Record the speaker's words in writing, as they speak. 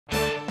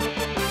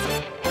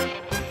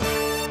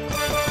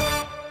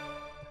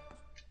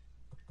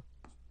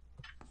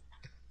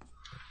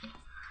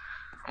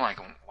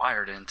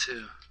wired in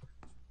too.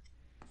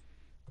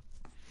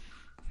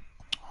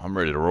 I'm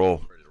ready to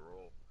roll.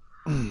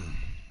 You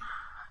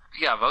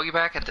got Vogie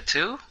back at the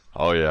 2?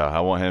 Oh yeah, I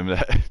want him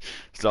to.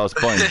 So I was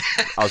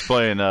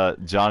playing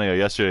Johnny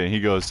yesterday, and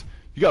he goes,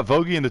 "You got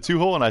Vogie in the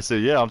 2-hole?" And I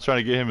said, "Yeah, I'm trying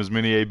to get him as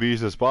many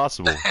ABs as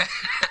possible."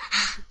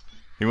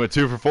 He went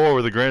 2 for 4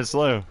 with a grand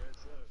slam.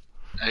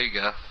 There you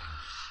go.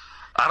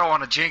 I don't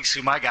want to jinx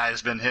who my guy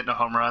has been hitting a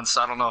home run,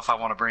 so I don't know if I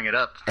want to bring it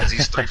up because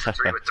he's 3 for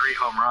 3 with 3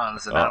 home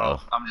runs, and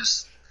I'm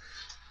just.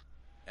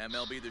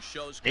 MLB The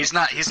Show's He's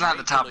not in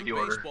the top of the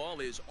order.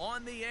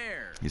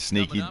 He's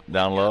sneaky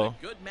down low.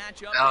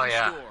 Oh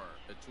yeah.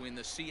 Between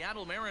the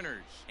Seattle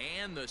Mariners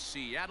and the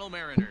Seattle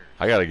Mariners.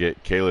 I gotta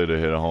get Kayla to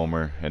hit a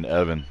homer and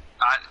Evan.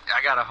 I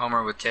got a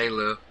homer with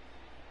Kalu.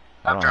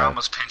 After I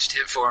almost pinched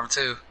hit for him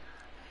too.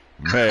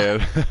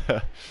 Man,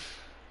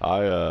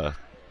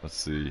 let's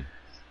see.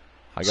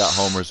 I got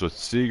homers with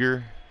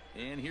Seager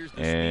and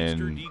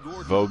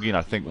Vogie, and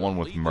I think one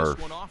with Murph.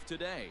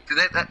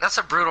 That's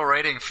a brutal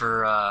rating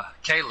for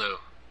Kalu.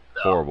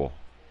 Horrible.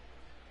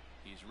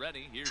 He's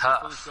ready. Here's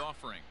Tough. the first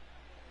offering.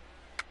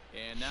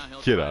 And now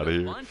he'll Get try out of to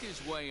here. bunt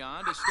his way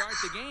on to start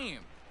the game.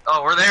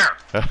 Oh, we're there.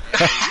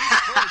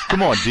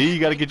 Come on, D. You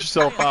got to get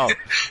yourself out.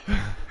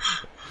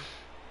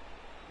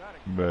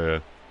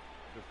 Man.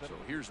 So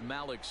here's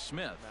Malik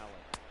Smith.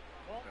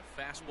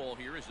 A fastball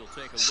here as he'll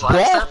take a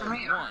Slide step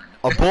me?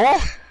 A ball?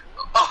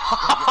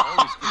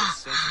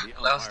 That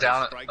was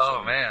down.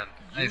 Oh man,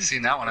 I ain't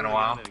seen that one in a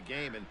while.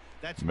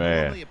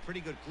 Man.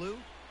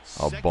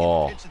 A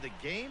ball.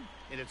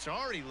 And it's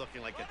already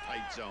looking like a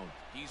tight zone.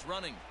 He's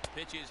running.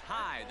 Pitch is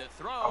high. The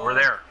throw. Oh, we're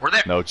there. We're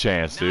there. No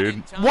chance,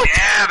 dude. What?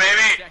 Yeah,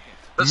 baby.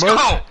 Let's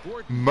go.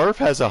 Murph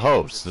has a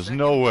host. There's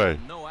no way.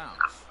 No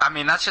outs. I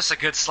mean, that's just a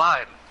good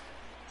slide.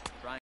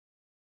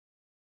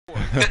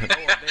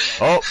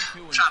 Oh.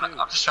 I'm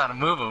just trying to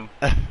move him.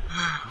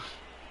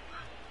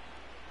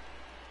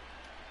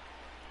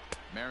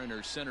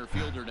 Mariners center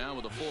fielder now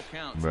with a full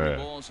count. Man.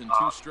 3 balls and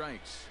 2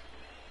 strikes.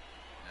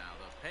 Now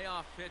the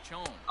payoff pitch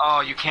home.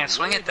 Oh, you can't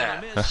swing at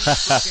that.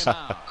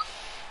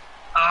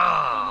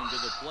 Coming to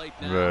the plate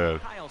now, Man.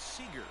 Kyle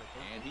Seager,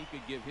 and he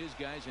could give his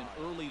guys an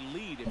early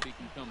lead if he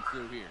can come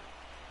through here.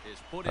 Is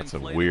put That's in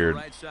a play to weird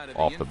right side of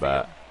off the infield,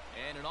 bat.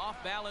 and an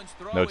off-balance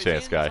throw No is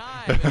chance, in guy. time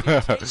as he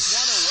takes one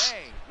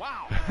away.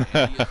 Wow.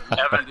 And he is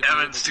lucky to be Evan's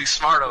able too to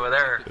smart over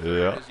there.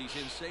 Yeah. as he's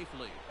in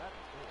safely.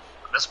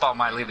 This ball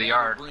might leave the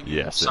yard.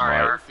 Yes, it Sorry,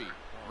 might. Art.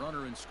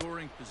 Runner in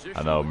scoring position.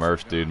 I know,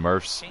 Murph, dude.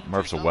 Murph's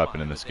a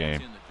weapon in this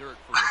game.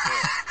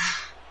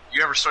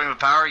 You ever swing with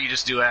power? You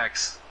just do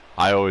X.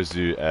 I always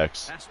do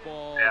X.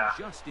 Fastball Yeah.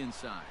 just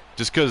inside.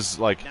 Just because,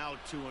 like, Now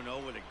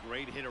 2-0 with a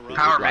great hitter.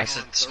 Power makes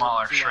it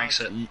smaller,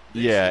 shrinks it.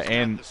 yeah,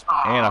 and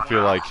I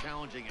feel like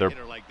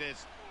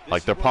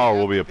their power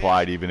will be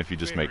applied even if you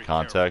just make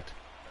contact.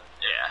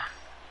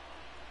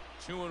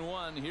 Yeah.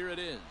 2-1. Here it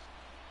is.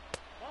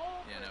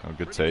 And a Oh,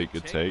 good pretty take,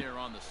 good take. there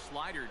on the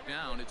slider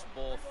down. It's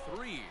ball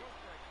 3.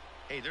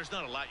 Hey, there's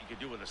not a lot you can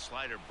do with a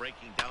slider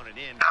breaking down and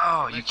in.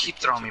 Oh, you keep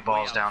throwing me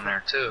balls down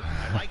there too.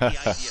 I like the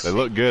idea. They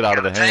look good out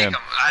of the Gotta take hand.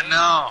 'em. I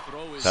know.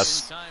 Throw is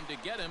That's- in time to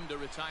get him to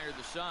retire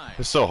the side.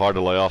 It's so hard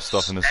to lay off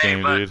stuff in this Hey,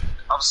 game, but dude.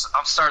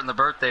 I'm starting the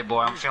birthday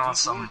boy. I'm feeling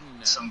some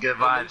good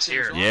vibes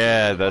here.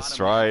 Yeah, that's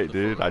right,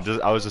 dude. I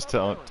was just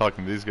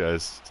talking to these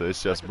guys. So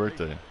it's Chef's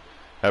birthday.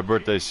 Happy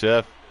birthday,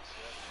 Chef.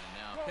 And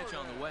now pitch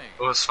on the way.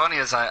 What was funny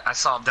is I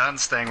saw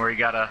Dunn's thing where he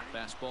got a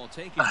Fastball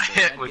taken.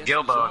 hit with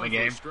Gilbo in the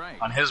game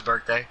on his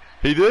birthday.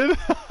 He did?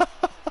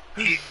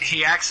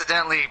 He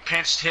accidentally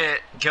pinched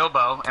hit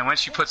Gilbo, and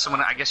once you put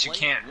someone, I guess you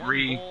can't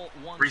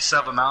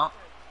re-sub him out.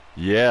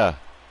 Yeah.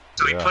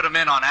 So he Yeah. put him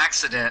in on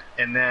accident,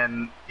 and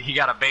then he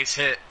got a base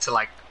hit to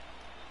like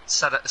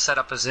set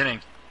up his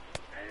inning.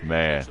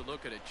 Man. Takes a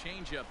look at a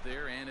changeup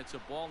there, and it's a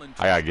ball and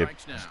 2 I gotta get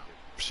strikes now.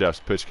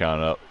 Chef's pitch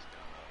count up.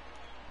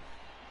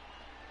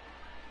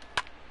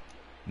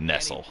 And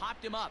Nestle. he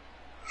popped him up.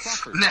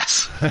 Crawford.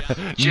 Ness.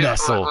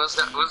 Nestle.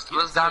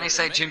 Was Donnie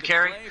say Jim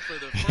Carrey?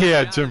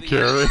 Yeah, Jim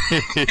Carrey.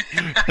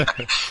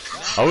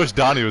 I wish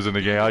Donnie was in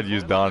the game. I'd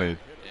use Donnie.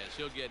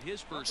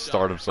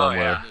 Start him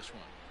somewhere. Oh,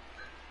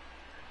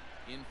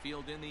 yeah.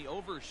 Infield in the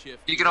overshift.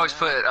 You can always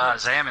put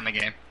Zam in the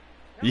game.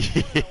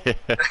 Yeah.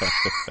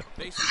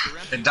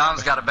 And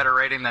Dom's got a better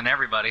rating than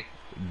everybody.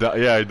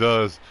 Yeah, he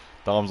does.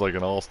 Dom's like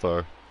an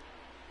all-star.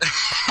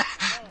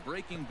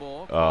 Breaking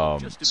ball.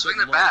 Swing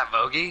the bat,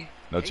 Vogie.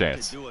 No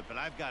chance. To do it, but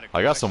I've got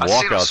I got some I've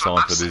seen him walkouts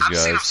on for these I've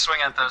seen him guys. swing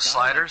at those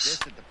sliders.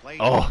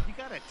 Oh.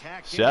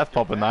 Chef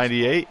pumping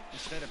 98.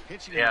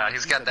 Yeah,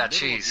 he's got that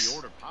cheese.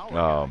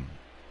 I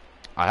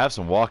have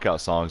some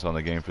walkout songs on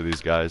the game for these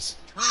guys.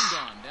 Turned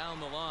on down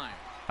the line.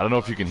 I don't know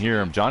if you can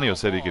hear him. Johnny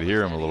said he could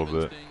hear him a little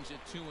bit.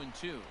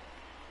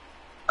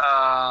 No,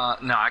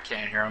 I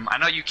can't hear him. I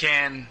know you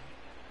can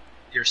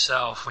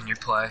yourself when you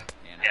play.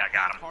 Yeah, I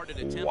got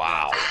him.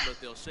 Wow.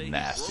 Nasty.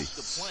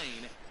 Nasty.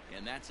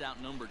 And that's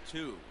out number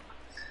 2.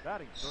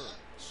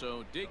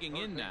 So digging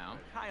in now,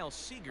 Kyle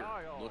Seager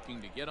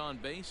looking to get on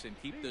base and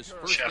keep this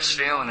first Chef's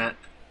inning feeling alive.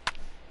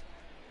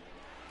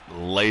 it.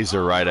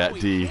 Laser right at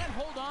D. Can't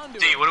hold on to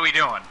D, it. what are we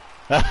doing?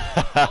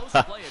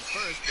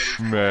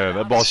 Man,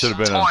 that ball should have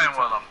been toying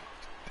with him.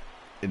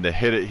 in the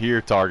hit it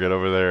here target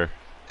over there.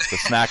 The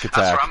snack attack.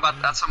 That's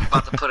where I'm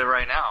about to put it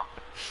right now.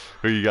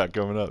 Who you got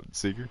coming up,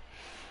 Seeker?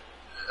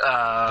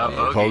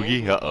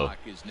 Bogey. Uh-oh.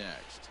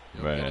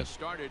 Man. My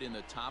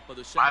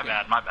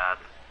bad.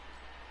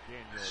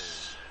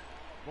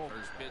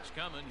 First pitch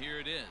coming, here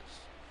it is.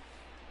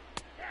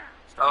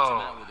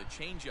 Oh,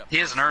 he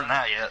hasn't earned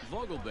that yet.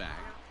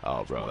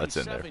 Oh, bro, that's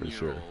in there for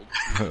sure.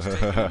 Was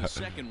taken in the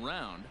second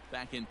round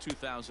back in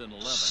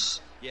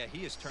 2011. Yeah,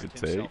 he has turned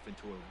himself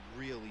into a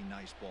really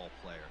nice ball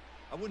player.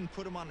 I wouldn't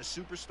put him on a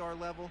superstar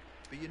level,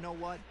 but you know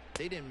what?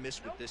 They didn't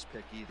miss with this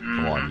pick either.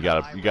 Come on,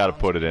 you gotta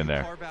put it in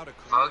there.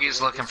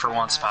 Bogey's looking for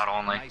one spot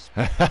only.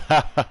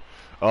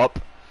 Up.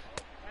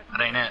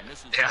 That ain't it.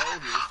 Yeah.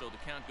 So the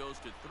count goes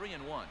to 3-1.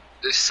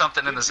 There's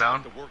something in the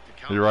zone.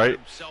 You're right.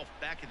 Himself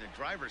back in the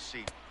driver's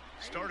seat.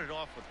 Started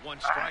off with one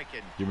strike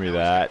and give me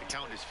that.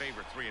 count his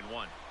favorite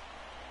 3-1.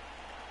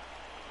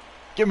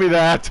 Give me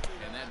that.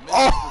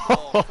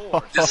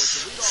 Oh!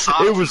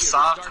 It was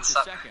soft and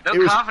soft.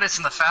 No confidence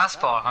in the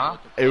fastball, huh?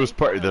 It was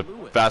the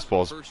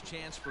fastball's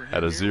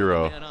at a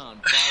 0.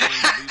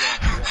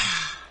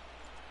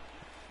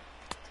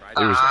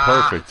 It was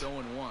perfect.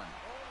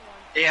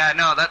 Yeah,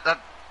 no,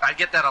 that I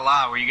get that a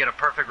lot where you get a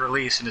perfect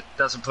release and it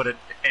doesn't put it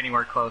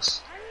anywhere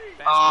close.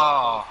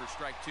 Oh.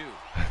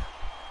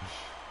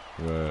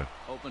 Yeah.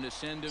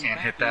 Can't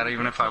hit that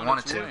even if I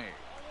wanted to.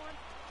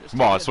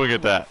 Come on, swing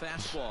at that.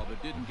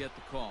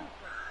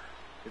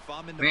 If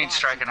I'm in the We ain't box,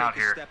 striking you out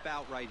take a here. Step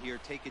out right here.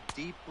 Take a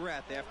deep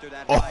breath after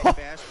that Oh. high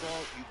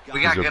fastball. You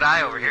We got good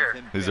eye over here.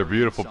 These are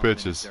beautiful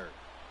pitches.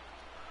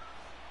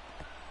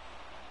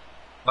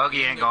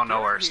 Bogey ain't going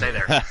nowhere. Stay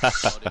there.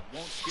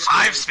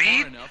 5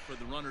 speed?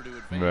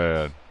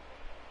 Man.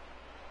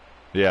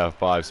 Yeah,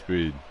 5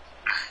 speed.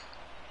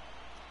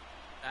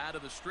 Out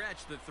of the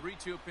stretch, the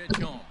 3-2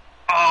 pitch home.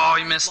 Oh,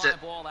 he missed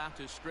it. Ball out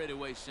to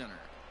straightaway center.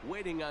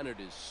 Waiting on it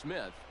is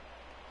Smith.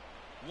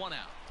 1 out.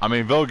 I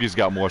mean, Vogel's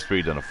got more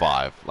speed than a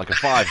 5. Like, a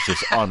 5 is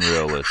just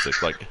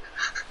unrealistic. Like,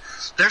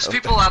 there's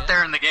people out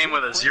there in the game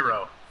with a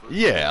 0.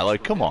 yeah,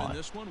 like, come on.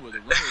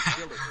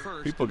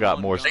 People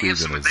got more speed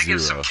than a They give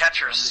 0. some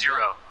catchers 0.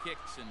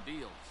 Kicks and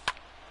deals.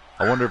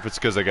 I wonder if it's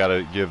because they got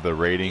to give the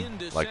rating,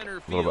 like,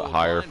 a little bit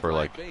higher for,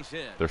 like,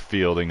 their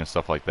fielding and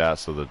stuff like that,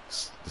 so the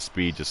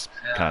speed just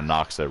kind of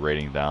knocks that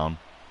rating down,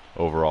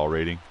 overall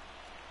rating.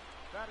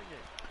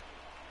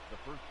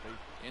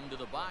 Into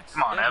the box.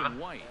 Come on, Evan.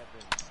 White.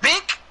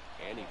 Bink!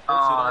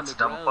 Oh, that's a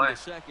double play.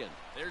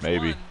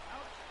 Maybe.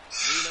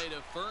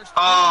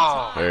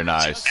 Oh, Very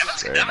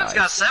nice. Very Evan's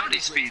got nice. 70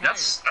 speed.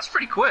 That's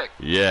pretty quick.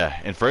 Yeah,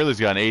 and Fraley's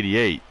got an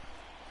 88.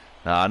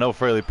 Now, I know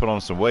Fraley put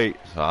on some weight,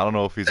 so I don't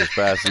know if he's as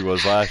fast as he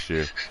was last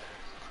year.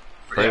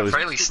 Yeah,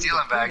 Fraley's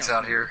stealing bags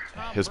out here.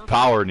 His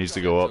power needs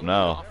to go up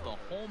now. Off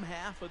the home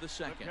half of the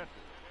second.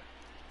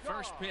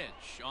 First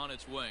pitch on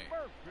its way.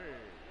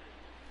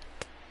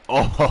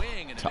 Oh,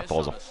 that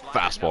ball's a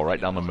fastball right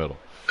down the middle.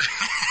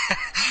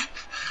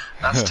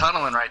 That's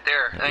tunneling right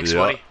there. Thanks, Yeah.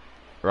 Woody.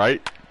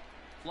 Right?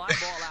 Fly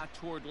ball out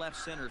toward left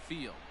center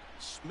field.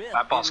 Smith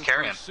That ball's in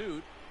carrying.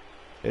 pursuit.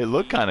 It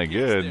looked kind of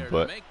Gets there good, to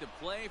but make the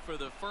play for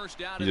the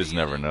first out you of just the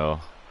never inning. know.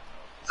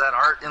 Is that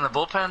Art in the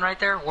bullpen right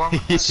there? Warm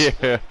Yeah,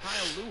 Kyle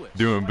Lewis.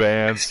 doing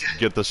bands,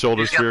 get the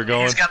shoulder sphere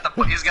going. He's got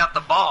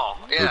the ball.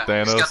 Yeah,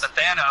 Thanos. he's got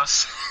the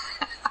Thanos.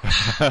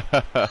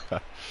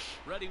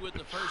 Ready with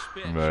the first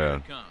pitch. Man. Here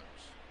it comes.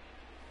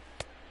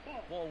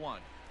 Ball 1.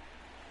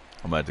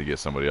 I might have to get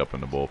somebody up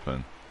in the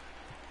bullpen.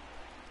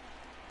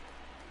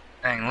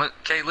 Dang, look,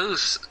 K.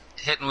 Lou's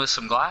hitting with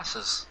some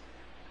glasses.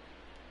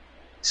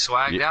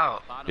 Swagged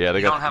out. Yeah, they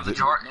You got. don't have the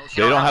Jordan.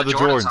 They don't have the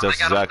Jordans. on.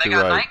 That's exactly they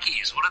got right.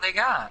 Nikes. What do they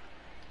got?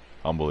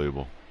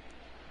 Unbelievable.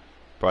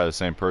 Probably the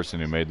same person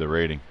who made the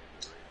rating.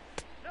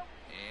 And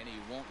he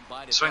won't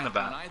bite it Swing the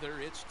back bat. on either.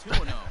 It's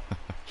 2-0.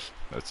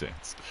 No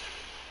chance.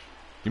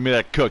 Give me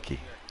that cookie.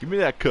 Give me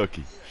that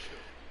cookie.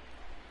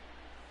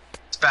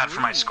 It's bad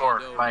for my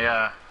score.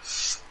 My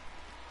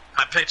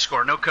pitch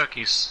score. No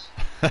cookies.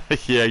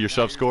 Yeah, your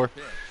shove score.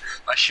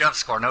 My shove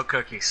score. No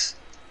cookies.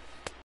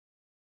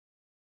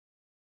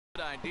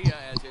 Good idea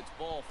as it's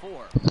ball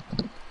 4.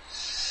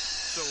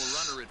 So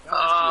a runner at first. Oh,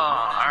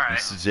 all right.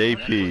 Mr.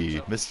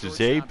 JP. Mr.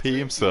 JP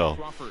himself.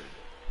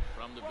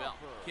 From the belt.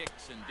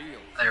 Kicks and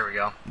deals. There we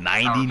go.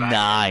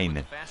 99.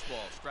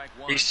 Fastball, strike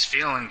 1. He's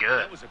feeling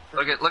good.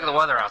 Look at the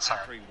weather outside.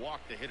 After he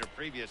walked the hitter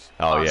previous.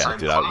 Oh, yeah, Outside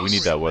dude. We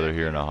need that weather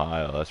here in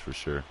Ohio, that's for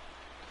sure.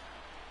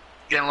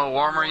 Getting a little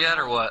warmer yet,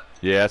 or what?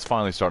 Yeah, it's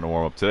finally starting to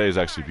warm up. Today is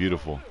actually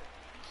beautiful.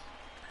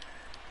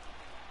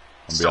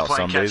 I'm Still be out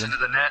playing catch sunbathing. into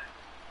the net.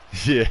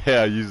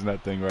 Yeah, using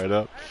that thing right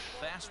up.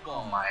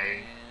 Fastball. Oh, my.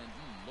 And,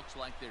 looks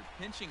like they're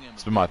pinching him.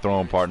 It's been my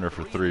throwing partner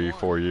for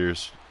 3-4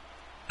 years.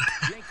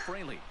 Jake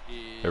Fraley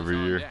is Every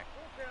on year. deck.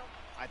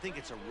 I think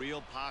it's a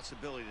real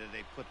possibility that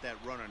they put that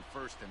runner in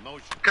first in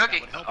motion.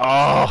 Cookie. That would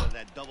help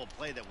that double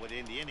play that would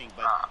end the inning,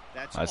 but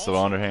that's Nice also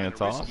little underhand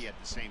kind of toss. risky at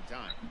the same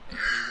time. And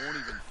he won't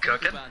even think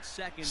Cooking. about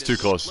second. It's too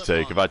close to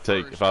take.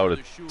 If I would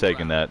have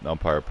taken that,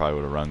 umpire probably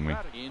would have rung me.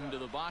 Into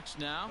the box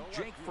now,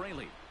 Jake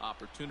Fraley.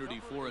 Opportunity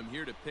for him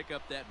here to pick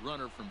up that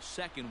runner from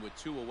second with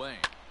 2 away.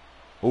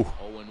 Ooh.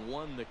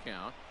 0-1 the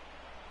count.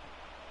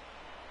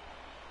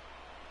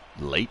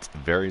 Late,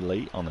 very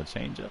late on the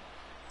changeup.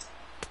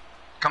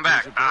 Come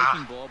back. There's a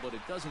breaking ball, but it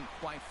doesn't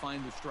quite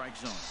find the strike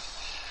zone.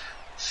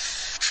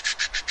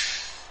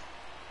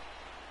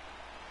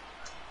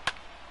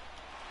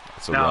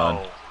 That's a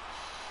run.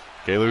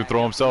 Kalu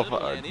throw himself.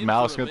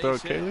 Malice gonna throw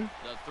it, Kalu?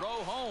 The throw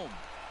home.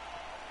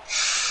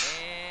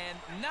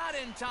 And not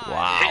in time.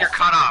 Wow. Hit your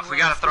cutoff. We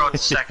got to throw it to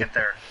second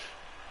there.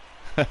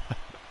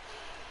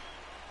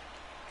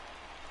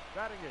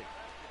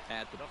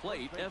 At the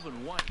plate,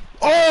 Evan White.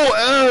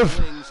 Oh, F!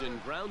 Swings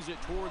and grounds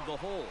it toward the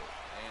hole.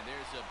 And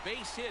there's a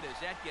base hit as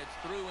that gets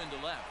through into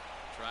left.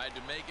 Tried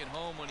to make it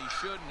home when he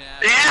shouldn't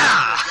have.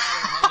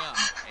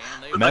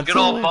 Yeah! A good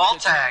old ball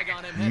tag.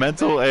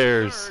 Mental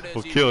errors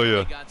will kill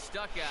you. Got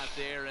stuck out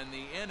there, and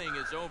the inning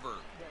is over.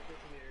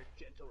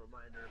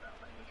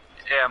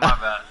 Yeah, my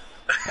bad.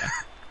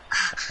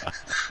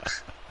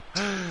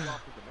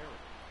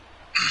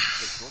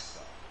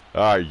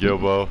 All right,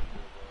 Gilbo.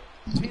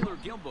 Taylor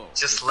Gilbo,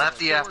 just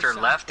lefty after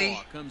lefty?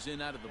 Comes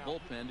in out of the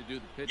bullpen to do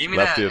the pitch. Give me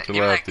Lefty that, after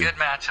give me that lefty. good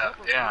matchup.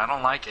 Yeah, I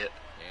don't like it.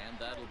 And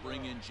that'll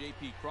bring in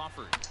J.P.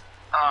 Crawford.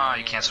 Oh,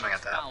 you can't swing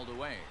at that. Fouled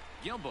away.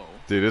 Gilbo,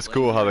 Dude, it's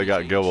cool how they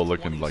got Gilbo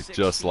looking like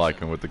just like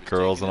him with the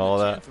curls and all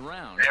that.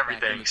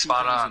 Everything,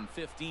 spot on.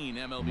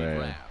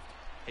 Man.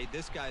 Hey,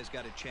 this guy's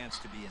got a chance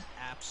to be an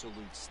absolute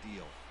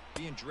steal.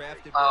 Being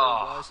drafted Oh.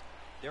 where he was,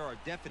 there are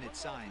definite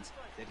signs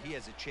that he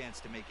has a chance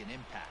to make an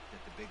impact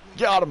at the big league.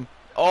 Got him.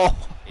 Oh.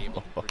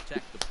 Able to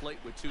protect the plate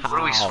with 2 What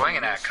are we strikes.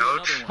 swinging at,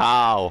 Coach?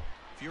 How?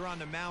 If you're on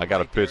the mound I got a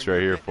right there pitch and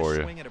right you're here getting for a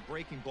you. swing at a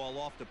breaking ball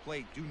off the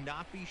plate, do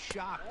not be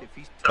shocked if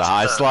he's The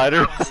high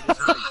slider.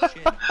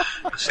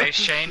 Face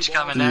change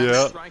coming Yeah.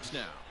 next. Strikes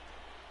now.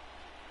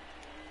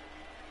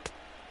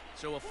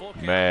 So a full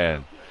count.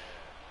 Man.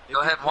 Go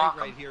ahead, walk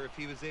him. right here if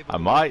he was able I to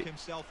might. work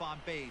himself on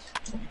base.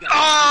 You got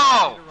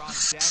Oh! a hitter on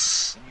deck,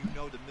 and you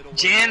know the middle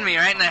Jammed order me is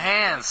right in the right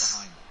hands.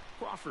 behind him.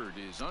 Crawford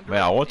is under.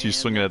 Man, I want you and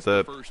swinging at that's the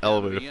that first out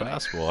of elevator the inning.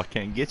 fastball. I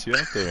can't get you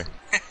up there.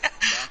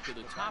 Back to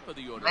the top of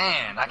the order.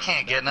 Man, I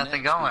can't get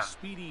nothing Next going. is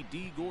Speedy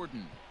D.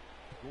 Gordon.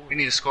 We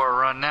need to score a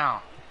run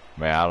now.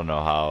 Man, I don't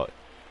know how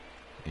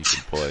he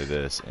can play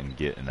this and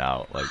get an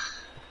out. Like,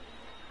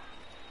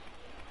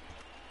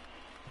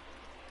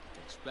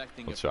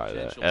 Expecting we'll a try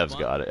that. potential Ev's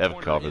bunt. got it. Ev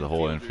Corner covered the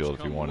whole infielders infield if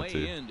he come wanted way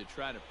to. in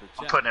try to I'm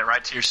protect. putting it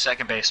right to your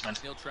second baseman.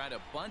 He'll try to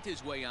bunt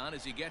his way on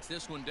as he gets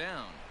this one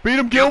down. Beat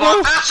him, Gilbo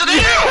Gilbo! faster than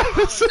you!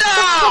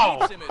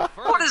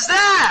 No! What is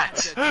that?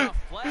 That's a tough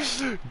play.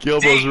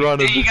 Gilbo's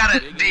running.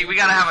 D, we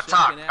gotta have a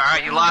talk. All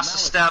right, you lost a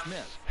step.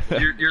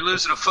 You're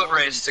losing a foot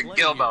race to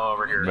Gilbo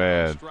over here.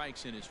 Man.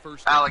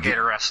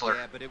 Alligator wrestler.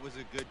 Yeah, but it was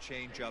a good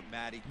changeup,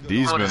 Matty. Good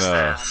D's on been,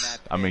 that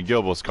I mean, pitch.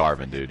 Gilbo's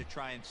carving, For him dude. to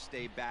try and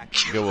stay back.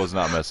 Gilbo's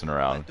not messing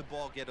around. Let the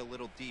ball get a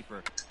little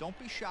deeper. Don't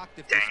be shocked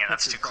if Dang this it,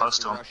 that's pitcher too close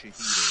tries to him. rush a heater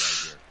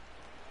right here.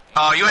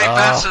 Oh, you ain't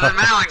faster than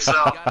Malik,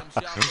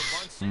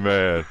 though.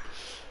 Man.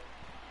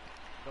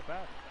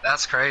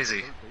 That's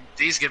crazy.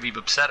 D's gonna be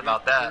upset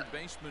about that.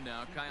 Third baseman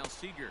now, Kyle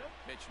Seager.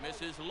 Pitch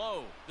misses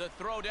low. The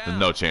throw down. There's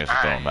no chance of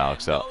throwing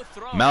Malik out.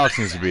 Malik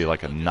needs to be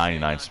like a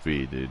 99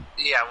 speed, dude.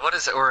 Yeah, what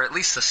is it? Or at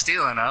least the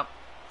stealing up.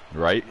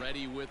 Right?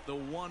 Ready with the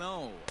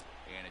 1-0.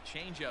 And a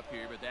change up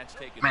here, but that's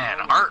taken. Man,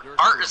 low in Art dirt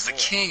Art for is the a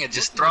king ball. of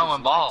just Looking at throwing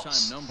his balls.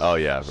 lifetime numbers, Oh,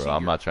 yeah, bro.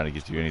 I'm Seager not trying to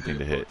get you anything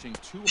to hit. approaching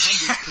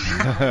 200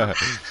 career homers,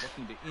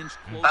 looking to inch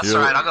closer. That's You're-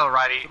 all right. I'll go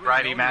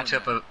righty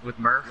matchup with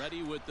Murph.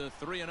 Ready with the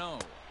 3-0.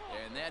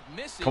 And that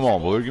misses. Come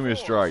on, Blue, give me a 0-4,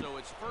 strike. So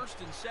it's first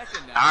and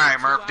second now. All right,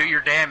 Two Murph, do out. your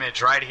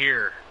damage right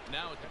here.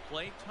 Now at the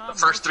plate, Tom The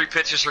first 3 Murphy.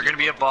 pitches are gonna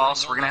be a ball,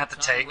 so we're gonna have to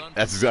take.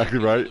 That's exactly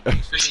right.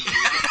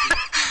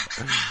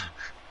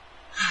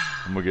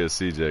 I'm going to get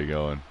CJ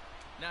going.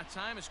 Now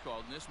time is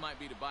called, and this might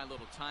be to buy a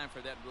little time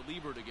for that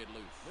reliever to get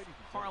loose.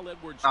 Carl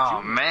Edwards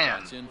Oh, Jr. man.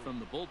 gets in from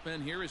the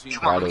bullpen here as he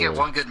Come on, Right we get away.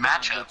 one good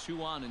matchup.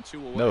 2 on and 2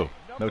 away. No.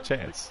 No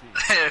chance.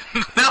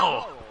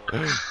 No.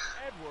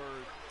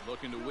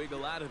 Looking to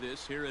wiggle out of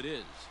this. Here it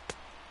is.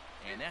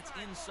 And that's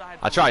inside.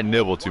 I try to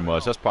nibble too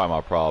much. That's probably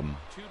my problem.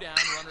 2 down,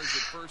 runners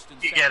at first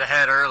and You second. get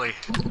ahead early.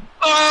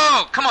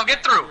 Oh, come on,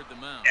 get through. Toward the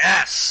mound.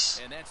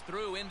 Yes. And that's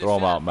through into Throw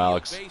him out, center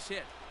field. Malix. Base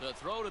hit. The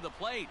throw to the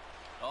plate.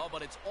 Oh,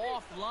 but it's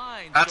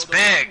offline. That's so the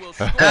run big. will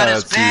score. That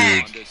is That's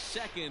big. On to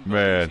second,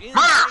 Man. but he's in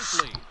Murph!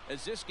 safely,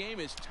 as this game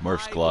is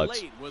Murph's tied clutch.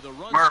 late with a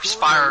run Murph's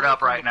scored fired away up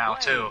from right the now,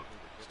 plate. too.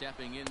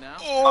 Stepping in now.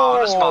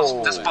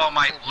 Oh, this ball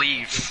might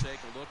leave. We'll take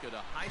a look at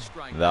a high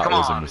strike. That Come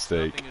was a on.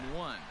 mistake.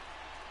 0-1.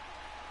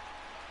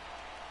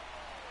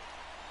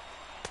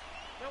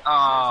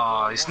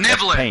 Oh, he's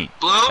nibbling. paint.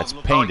 Blue? That's Oh,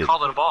 he painted.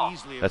 called it a ball.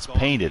 That's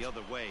painted.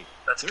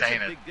 That's There's a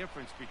painted. big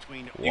difference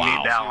between You Wow.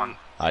 need that one.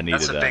 I needed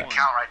That's a that. big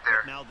count right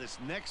there. Now this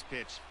next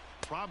pitch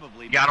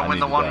Probably. Gotta win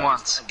the one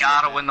once.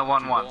 Gotta win the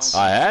one once.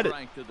 I had it.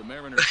 The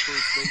Mariners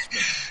first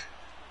baseman.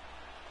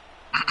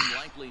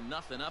 Likely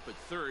nothing up at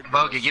third.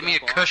 Bogey, give me a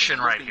cushion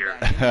right here.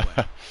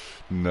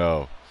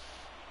 No.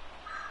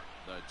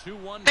 The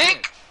 2-1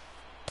 Pink.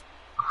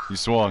 You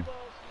swung.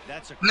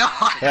 That's a No,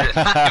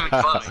 not even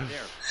close.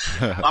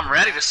 I'm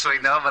ready to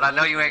swing though, but I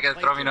know you ain't gonna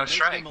throw me no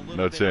strike.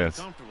 No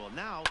chance.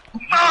 Now,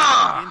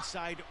 Ah!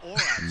 inside or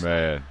outside.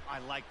 Man. I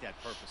like that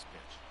purpose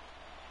pitch.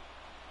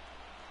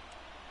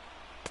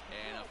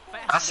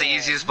 That's the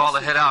easiest ball to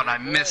hit out, and I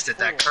missed it.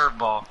 That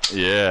curveball.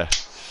 Yeah.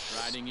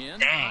 Riding in,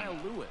 Dang. Kyle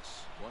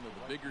Lewis, one of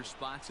the bigger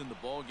spots in the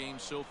ball game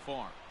so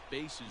far.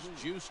 Base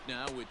is juiced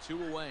now with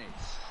 2 away.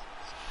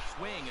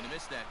 Swing and a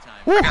miss that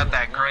time. I got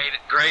that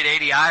great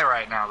 80 eye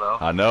right now though.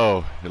 I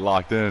know. You're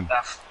locked in.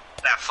 That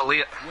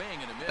Falia. Swing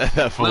and a miss.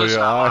 That Lou's Falia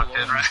not eye. locked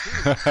in,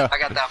 right? I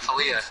got that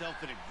Falia.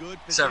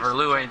 Except for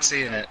Lou ain't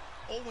seeing it.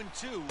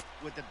 0-2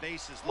 with the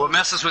bases What loaded.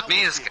 messes with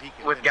me is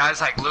with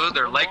guys like Lou,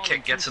 their leg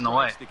kick gets in the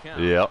way.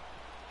 Yep.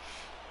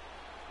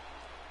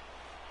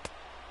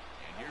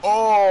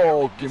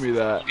 Oh, give me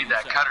that. You need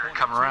that cutter to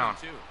come around.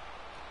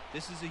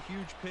 This is a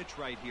huge pitch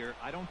right here.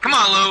 I don't Come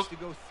think on, he Lou. wants to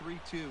go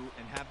 3-2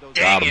 and have those.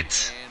 Dang him.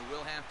 it. And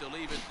we'll have to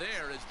leave it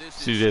there as this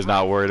CJ's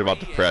not worried about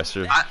the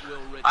pressure.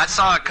 I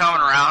saw it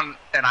coming around,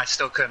 and I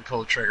still couldn't pull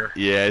the trigger.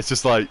 Yeah, it's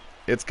just like,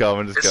 it's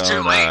coming, it's It's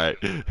coming. too late. All right.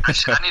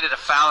 I needed to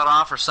foul it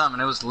off or something.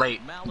 It was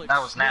late. That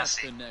was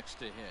nasty. The next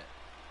to hit.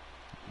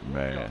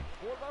 Man.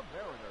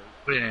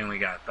 What inning we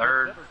got?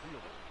 Third?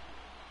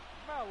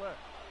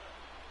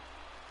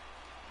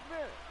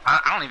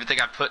 I don't even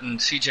think I've put in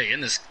CJ in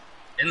this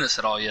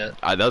at all yet.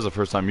 That was the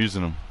first time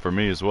using them for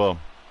me as well.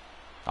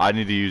 I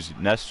need to use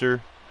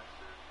Nestor.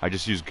 I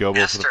just used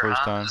Gobo for the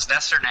first time. Is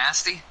Nestor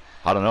nasty?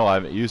 I don't know. I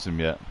haven't used him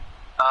yet.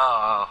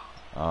 Oh.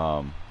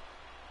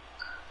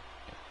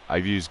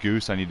 I've used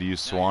Goose. I need to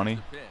use Swanee.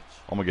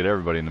 I'm going to get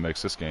everybody in the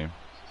mix this game.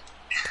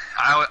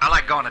 I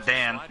like going to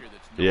Dan.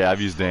 Yeah,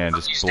 I've used Dan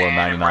just Used below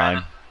Dan and 99.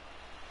 Brennan.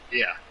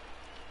 Yeah.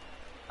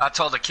 I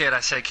told the kid,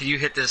 I said, can you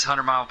hit this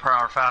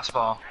 100-mile-per-hour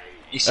fastball?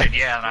 He said,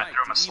 yeah, and I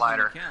threw him a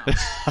slider.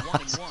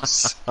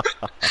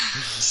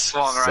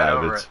 Swung right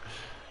over it.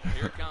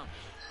 Here it comes.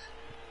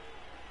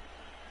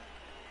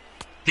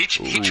 He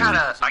tried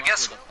to, I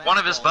guess one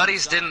of his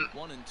buddies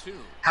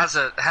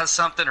has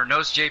something or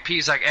knows JP.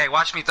 He's like, hey,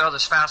 watch me throw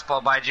this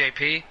fastball by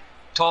JP.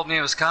 Told me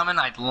it was coming.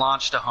 I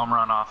launched a home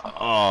run off him.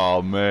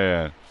 Oh,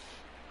 man.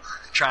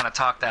 Trying to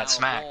talk that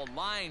smack.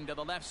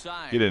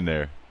 Get in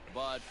there.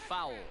 But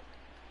foul.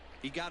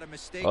 He got a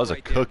mistake. That was a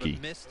right cookie. There,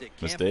 but missed it.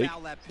 Mistake? Can't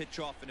foul that pitch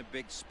off in a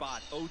big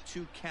spot.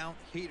 0-2 count.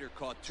 Heater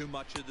caught too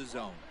much of the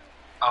zone.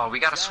 Oh, we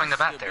got to swing the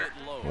bat there.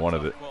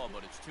 Wanted it.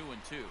 But it's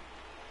 2-2.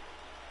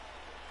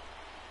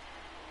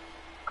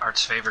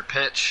 Art's favorite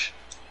pitch.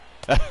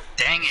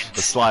 Dang it.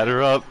 The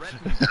slider up.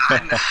 I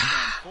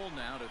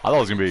thought it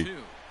was going to be,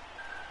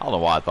 I don't know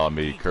why I thought it'd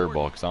be a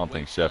curveball, because I don't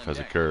think Chef has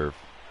a curve.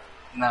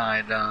 No,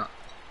 I don't.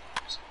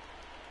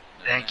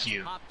 Thank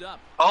you.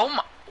 Oh,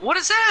 my, what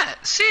is that?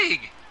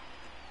 Sieg.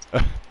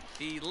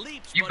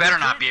 You better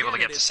not be able to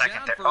get to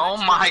second there. Oh,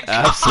 my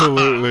God.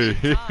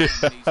 Absolutely.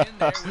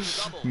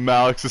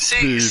 Malex's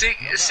speed.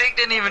 Sieg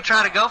didn't even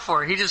try to go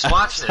for it. He just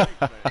watched it.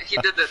 He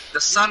did the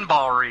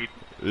sunball read.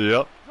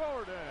 Yep.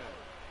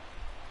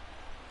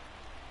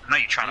 I know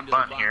you're trying to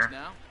bunt here.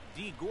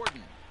 D.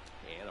 Gordon.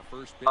 And a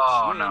first pitch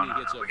Oh, swing. no, He no,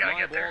 gets a we gotta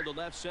fly get there. ball to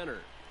left center.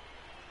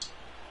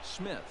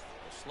 Smith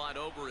will slide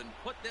over and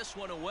put this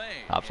one away.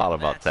 I thought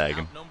And about that's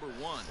tagging. out number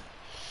 1.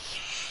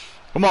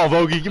 Come on,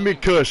 Vogie, give me a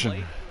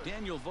cushion.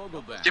 Daniel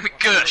Vogelback. Give me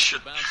cushion.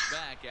 Bounce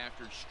back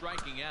after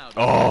striking out.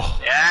 Oh.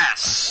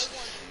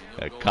 Yes.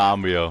 That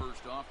combo.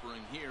 First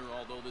offering here,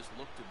 although this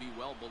looked to be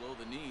well below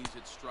the knees,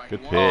 it's strike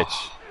Good one. pitch.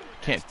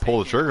 Can't pull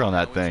the trigger on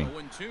that thing.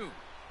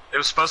 It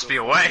was supposed to be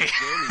away.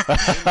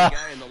 Oh,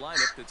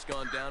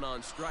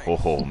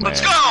 man.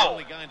 Let's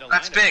go.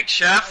 That's big,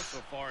 Chef.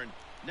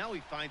 Now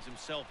he finds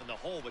himself in the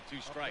hole with 2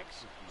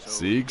 strikes.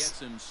 Siegs. Gets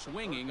him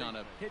swinging on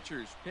a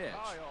pitcher's pitch.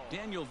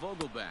 Daniel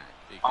Vogelback.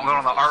 I'm going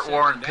on the Art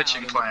Warren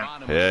pitching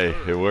plan. Hey,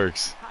 it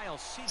works.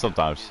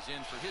 Sometimes. Is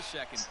in for his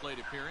second plate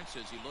appearance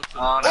as he looks at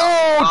Oh, no.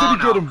 Oh, did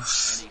he no. get him?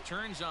 and he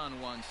turns on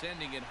one,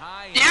 sending it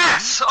high.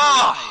 Yes. Oh,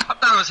 I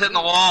thought it was hitting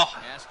the wall.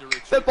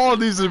 That ball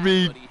needs to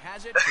be But he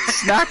has it for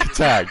snack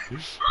attack.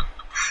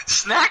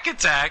 Snack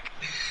attack.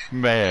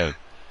 Man.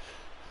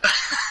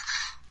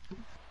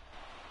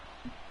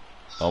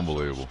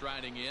 Unbelievable.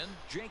 Striding in,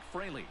 Jake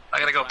Fraley. I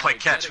got to go play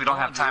catch. We don't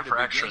have time for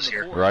extras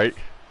here. Right?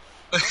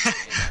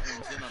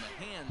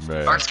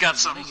 Man. Art's got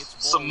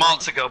some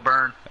months to go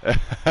burn. We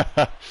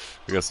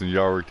got some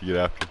yard work to get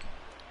after.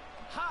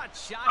 Hot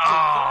shot to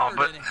Oh, third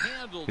but and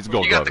handled he's a for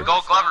Gold You got the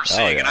Glover. Gold Glover Oh,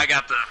 Sig, yeah. and I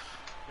got the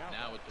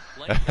Now at the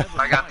plate, Kevin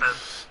I got the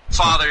White.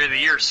 Father of the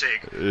Year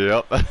Sig.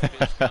 Yep.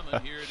 Pitch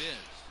coming, here it is.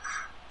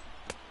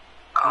 Good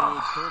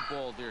Oh,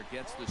 curveball there,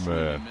 gets the swing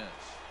Man. and miss.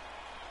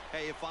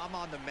 Hey, if I'm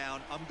on the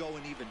mound, I'm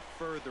going even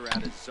further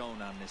out of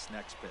zone on this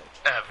next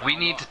pitch. we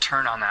need to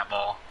turn on that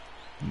ball.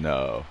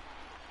 No.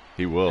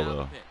 He will, Now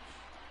though. pitch.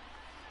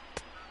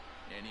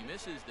 And he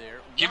misses there.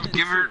 Give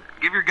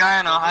your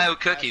guy an Ohio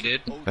cookie, dude.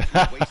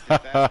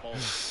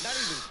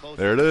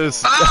 There it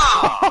is.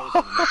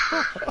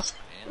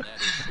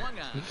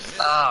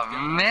 Oh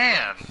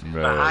man,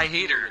 the high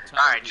heater. All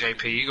right,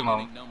 JP, you come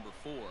on.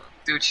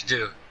 Do what you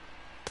do.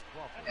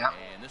 Yep.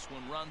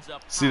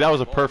 See, that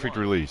was a perfect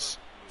release.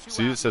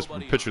 See, it says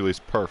pitch release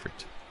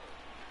perfect.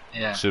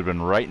 Yeah. Should have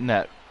been right in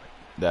that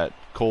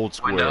cold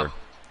square. Window.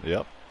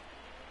 Yep.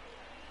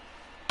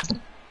 1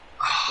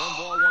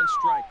 ball, 1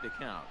 strike to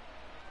count.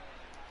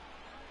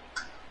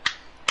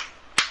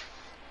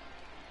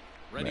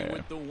 Ready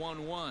with the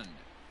 1-1.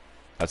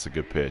 That's a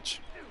good pitch.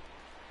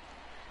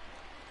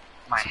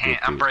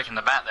 I'm breaking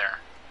the bat there.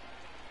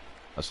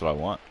 That's what I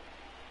want.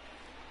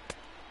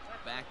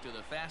 Back to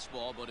the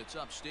fastball, but it's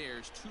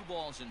upstairs. 2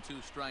 balls and 2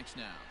 strikes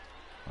now.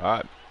 All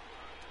right.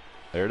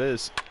 There it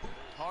is.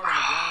 Hard on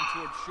the ground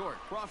toward short.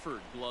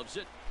 Crawford gloves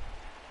it.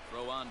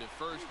 Throw on to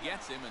first,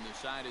 gets him, and the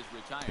side is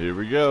retired. Here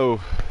we go.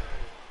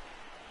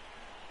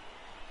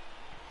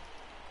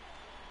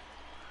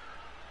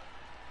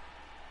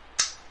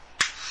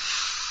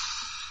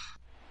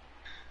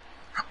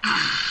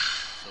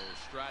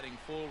 Striding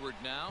forward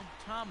now,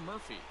 Tom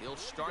Murphy. He'll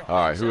start.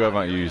 All right, who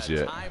haven't used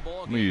yet?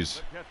 Let me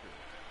use.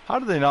 How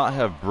do they not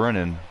have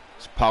Brennan's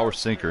power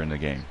sinker in the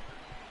game?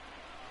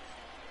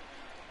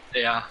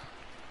 Yeah.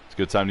 It's a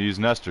good time to use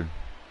Nestor.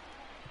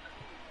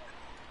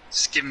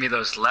 Just give me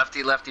those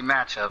lefty-lefty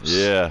matchups.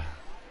 Yeah.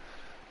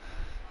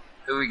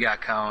 Who we got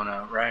coming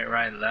up?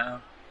 Right,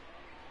 left.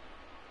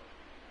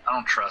 I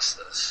don't trust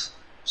this.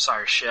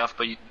 Sorry, Chef,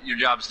 but your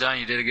job's done.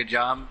 You did a good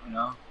job, you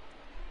know.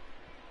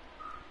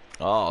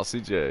 Oh,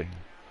 CJ.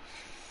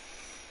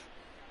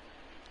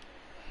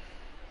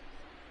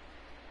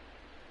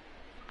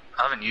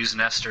 I haven't used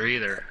Nestor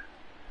either.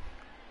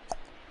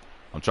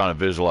 I'm trying to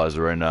visualize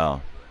it right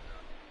now.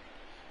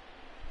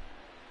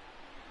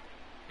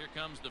 Here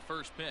comes the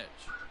first pitch.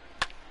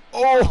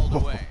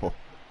 Oh! You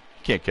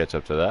can't catch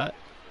up to that.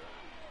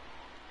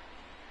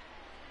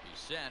 He's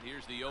set.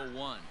 Here's the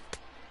 0-1.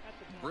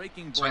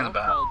 Breaking Swing ball the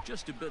bat. called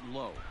just a bit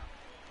low.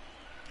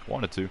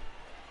 Wanted to.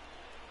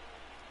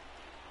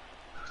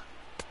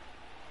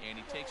 And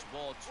he takes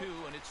ball 2,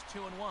 and it's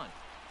 2-1. What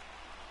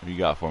you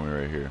got for me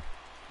right here?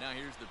 Now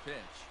here's the pitch.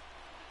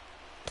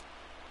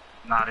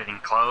 Not even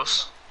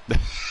close.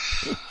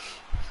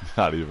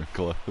 Not even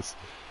close.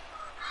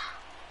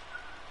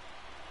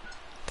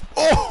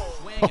 Oh!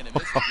 Swing and a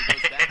miss as he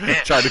goes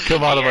back. Tried to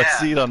come out of my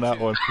seat on that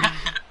one.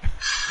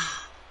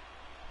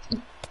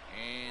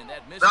 And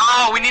that misses.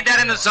 No, we need that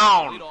in the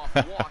zone. All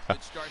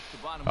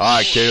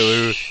right,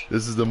 Kalu,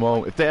 this is the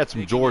moment. If they had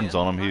some Jordans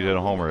on him, he'd hit a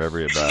homer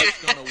every at bat.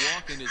 Going to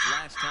walk in his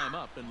last time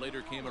up, and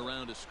later came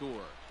around to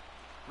score.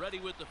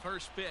 Ready with the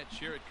first pitch.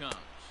 Here it comes.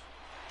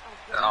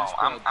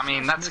 Oh, I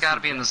mean, that's got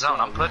to be in the zone.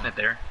 I'm putting it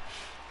there.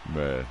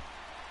 Man.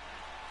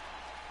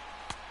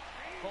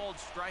 Cold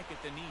strike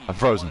at the knee. I'm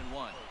frozen.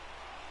 1-1.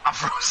 I'm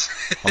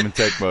frozen. I'm in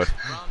take mode.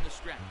 From the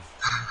stretch.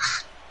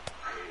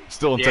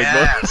 Still in take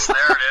mode. Yes, there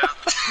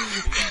it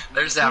is.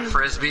 There's that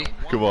frisbee.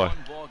 Come on.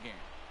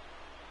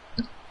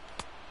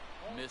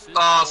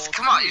 Oh,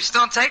 come on. You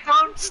still in take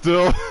mode?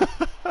 Still.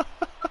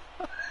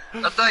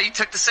 I thought you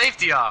took the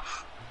safety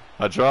off.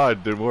 I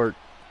tried. Didn't work.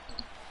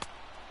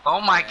 Oh,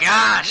 my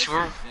gosh.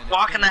 We're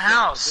walking the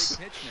house.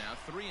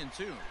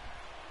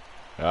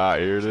 All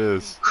right, here it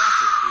is.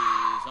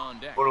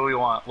 What do we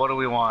want? What do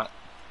we want?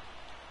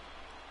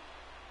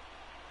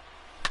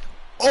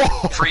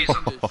 Oh! Freeze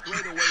him.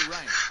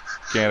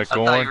 Can of I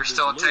corn. thought you were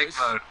still in take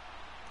mode.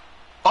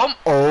 Oh!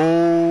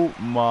 Oh,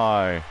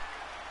 my.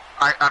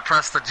 I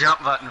pressed the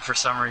jump button for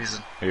some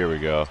reason. Here we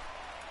go.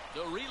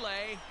 The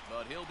relay,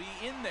 but he'll be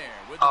in there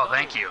with oh,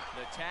 thank you.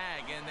 The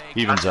tag, and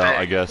they evens out,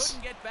 I guess.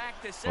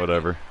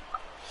 Whatever.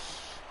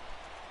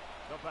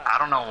 I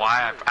don't know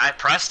why I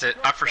pressed it.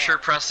 I for sure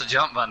pressed the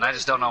jump button. I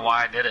just don't know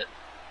why I did it.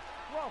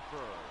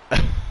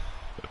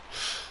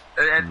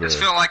 It's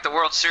feeling like the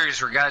World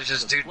Series where guys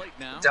just do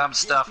dumb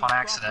stuff on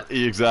accident.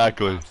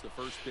 Exactly. The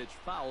first pitch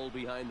foul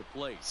behind the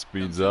plate.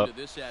 Speeds up.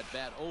 This at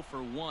bat 0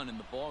 for 1 in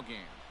the ball game.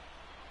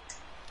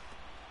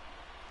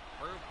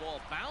 Curveball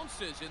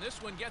bounces, and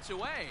this one gets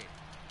away.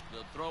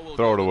 The throw will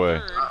throw it away.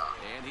 Third,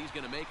 and he's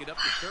going to make it up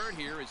to third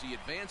here as he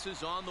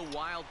advances on the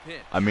wild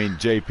pitch. I mean,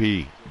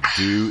 JP,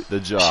 do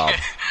the job.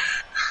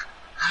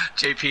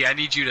 JP, I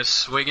need you to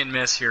swing and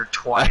miss here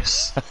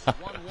twice. 1-1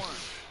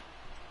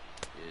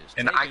 is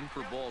and taken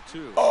for ball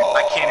 2.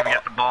 I can't even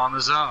get the ball in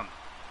the zone.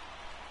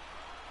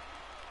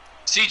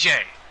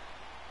 CJ.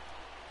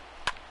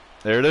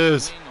 There it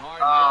is.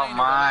 Oh,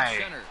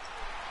 my.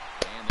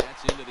 And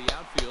that's into the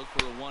outfield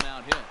for a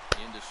 1-out hit.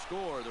 In to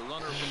score, the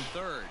runner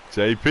from third.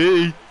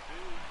 JP.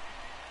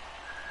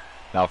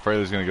 Now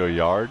Fraley's going to go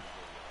yard.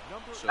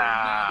 So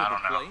I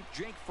don't know. plate,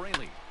 Jake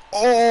Fraley.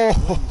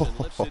 Oh!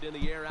 Lifts it in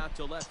the air out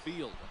to left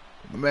field.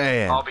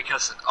 Man. All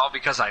because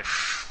I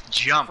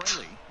jumped.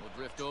 Fraley will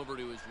drift over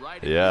to his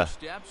right yeah. a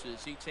few steps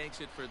as he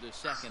takes it for the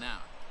second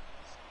out.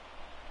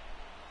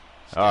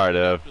 All right,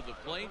 Ev. To the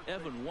plate,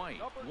 Evan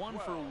White, 1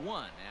 for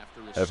 1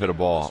 after Ev hit a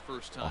ball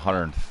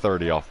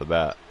 130 off the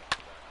bat.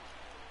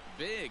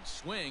 Big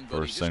swing, but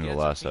First single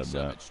last at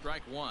bat.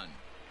 Strike one.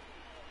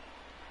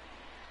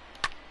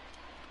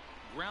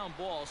 Ground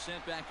ball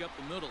sent back up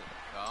the middle.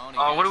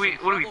 Oh, what are we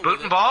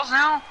booting balls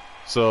now?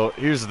 So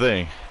here's the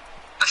thing.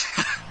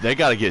 They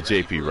got to get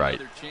JP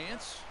right.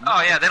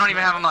 Oh yeah, they don't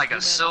even have him like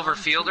a silver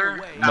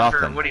fielder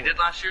after what he did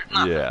last year.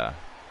 Nothing. Yeah.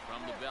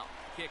 From the belt,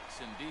 kicks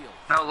and deals.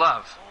 No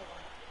love.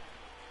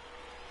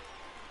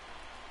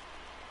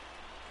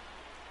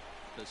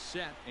 The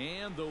set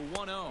and the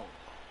 1-0.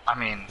 I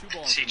mean,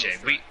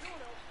 CJ, we.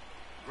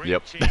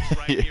 Yep.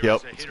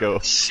 Yep. Let's go.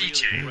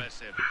 CJ.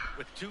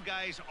 With two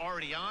guys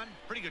already on,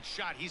 pretty good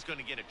shot. He's going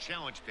to get a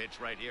challenge pitch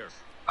right here.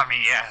 I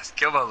mean, yeah,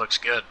 Gilbo looks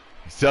good.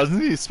 Doesn't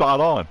he?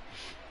 Spot on.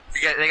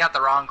 They got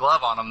the wrong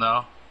glove on him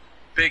though.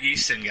 Big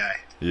Easton guy.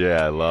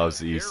 Yeah,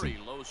 loves Easton.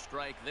 Very low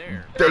strike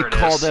there. They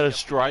call that a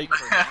strike.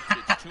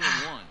 It's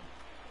 2-1.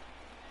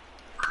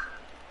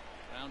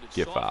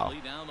 Get foul.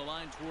 Down the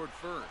line toward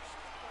first.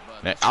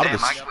 Man, out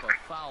of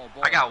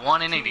I got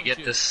 1 inning to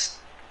get this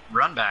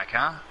run back,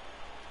 huh?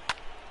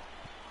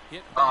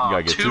 Oh, you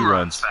gotta get 2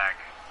 runs back.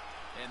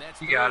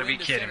 You gotta be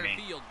kidding me.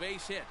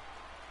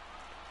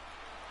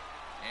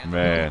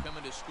 Man.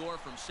 Coming to score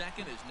from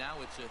second is now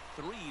it's a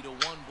 3-1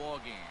 ball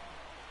game.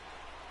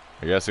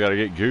 I guess I gotta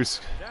get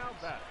Goose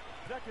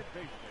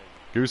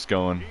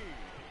going.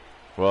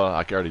 Well,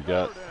 I already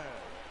got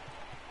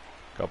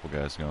a couple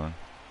guys going.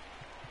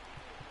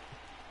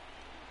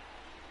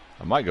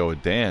 I might go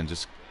with Dan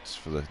just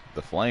for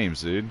the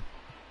Flames, dude.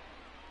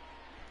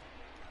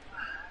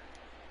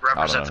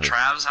 Represent the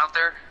Travs out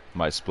there?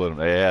 Might split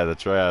them. Yeah, the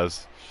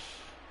Travs.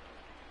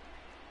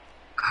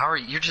 How are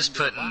you? You're just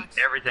putting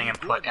everything in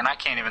play, and I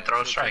can't even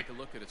throw a strike. Take a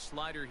look at a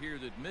slider here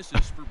that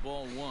misses for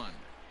ball 1.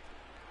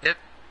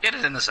 Get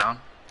it in the zone.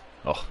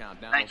 Oh,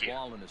 thank you.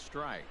 Ball and a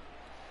strike.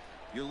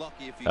 You're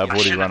lucky if you have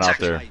Woody run out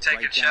there.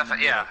 Take it, Jeff.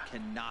 Yeah.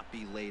 Cannot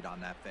be late on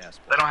that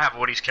fastball. They don't have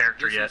Woody's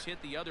character this yet.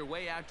 Hit the other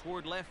way out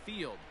toward left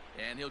field,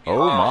 and he'll get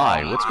oh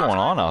my! What's going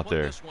on out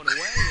there? This one away,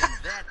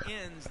 and that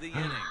ends the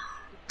inning.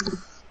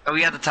 Oh,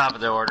 we got the top of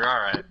the order.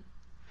 All right.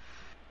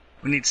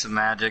 We need some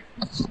magic.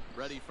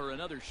 Ready for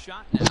another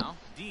shot now.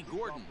 D.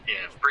 Gordon. Yeah,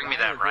 bring me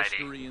that righty.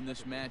 History in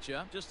this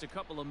matchup. Just a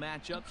couple of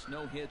matchups,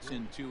 no hits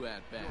in 2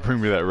 at-bats. Bring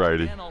me that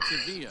righty. Bring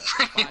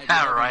me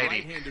that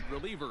righty.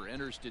 Reliever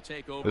enters to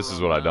take over. This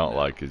is what I don't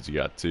like is you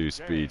got 2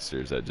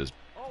 speedsters that just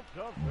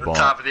bump.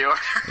 Top of the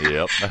order.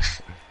 Yep.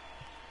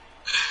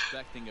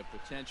 Expecting a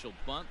potential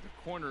bunt, the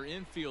corner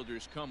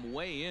infielders come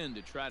way in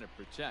to try to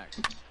protect.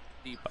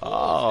 He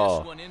pulls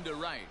this one into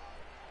right.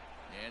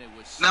 And it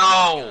was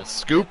no!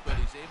 Scoop.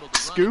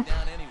 Scoop.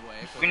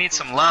 We need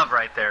some love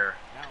right there.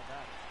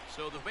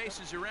 So the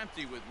bases are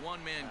empty with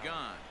 1 man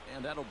gone.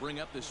 And that'll bring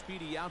up the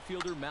speedy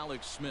outfielder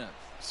Malik Smith.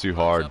 It's too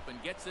hard. Up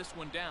and gets this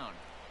one down.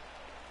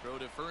 Throw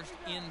to first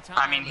in time.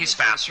 I mean, he's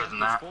faster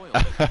than that.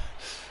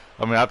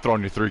 I mean, I've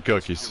thrown you 3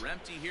 cookies.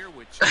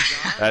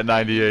 At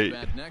 98.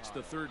 Next,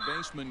 the third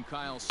baseman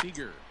Kyle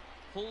Seager.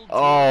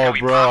 Oh,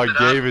 bro, I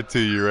gave it to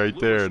you right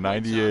there.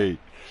 98.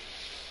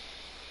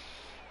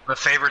 The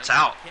favorite's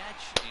out.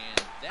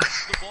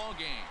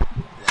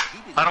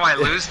 How do I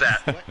lose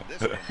that?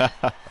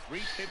 3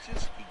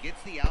 pitches, he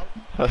gets the out,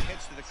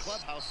 heads to the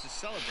clubhouse to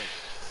celebrate.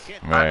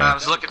 I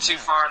was looking too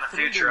far in the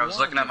future. I was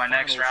looking at my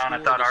next round. I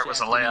thought Art was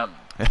a layup.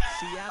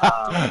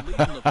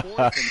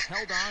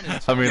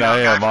 I mean, I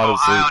am,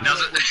 honestly.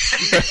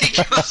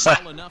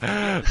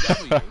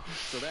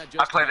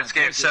 I play this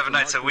game 7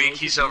 nights a week.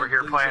 He's over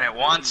here playing it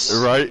once.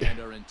 Right.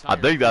 I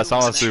think that's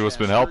honestly what's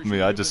been helping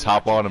me. I just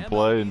hop on and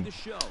play. And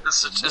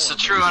it's a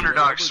true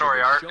underdog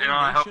story, Art. You know,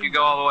 I hope you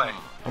go all the way.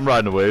 I'm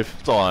riding the wave.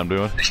 That's all I'm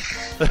doing.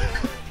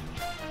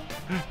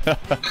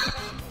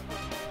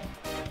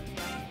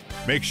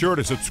 Make sure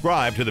to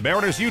subscribe to the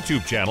Mariners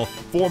YouTube channel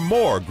for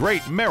more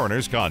great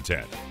Mariners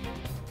content.